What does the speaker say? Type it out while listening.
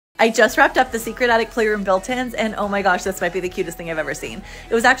I just wrapped up the Secret Attic Playroom built-ins, and oh my gosh, this might be the cutest thing I've ever seen.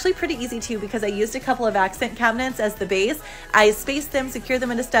 It was actually pretty easy too because I used a couple of accent cabinets as the base. I spaced them, secured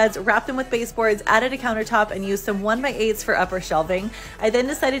them into studs, wrapped them with baseboards, added a countertop, and used some 1x8s for upper shelving. I then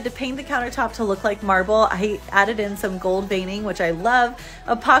decided to paint the countertop to look like marble. I added in some gold veining, which I love,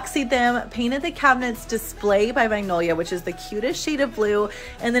 epoxied them, painted the cabinets Display by Magnolia, which is the cutest shade of blue,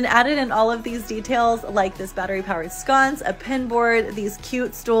 and then added in all of these details like this battery-powered sconce, a pin board, these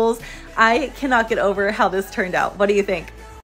cute stools. I cannot get over how this turned out. What do you think?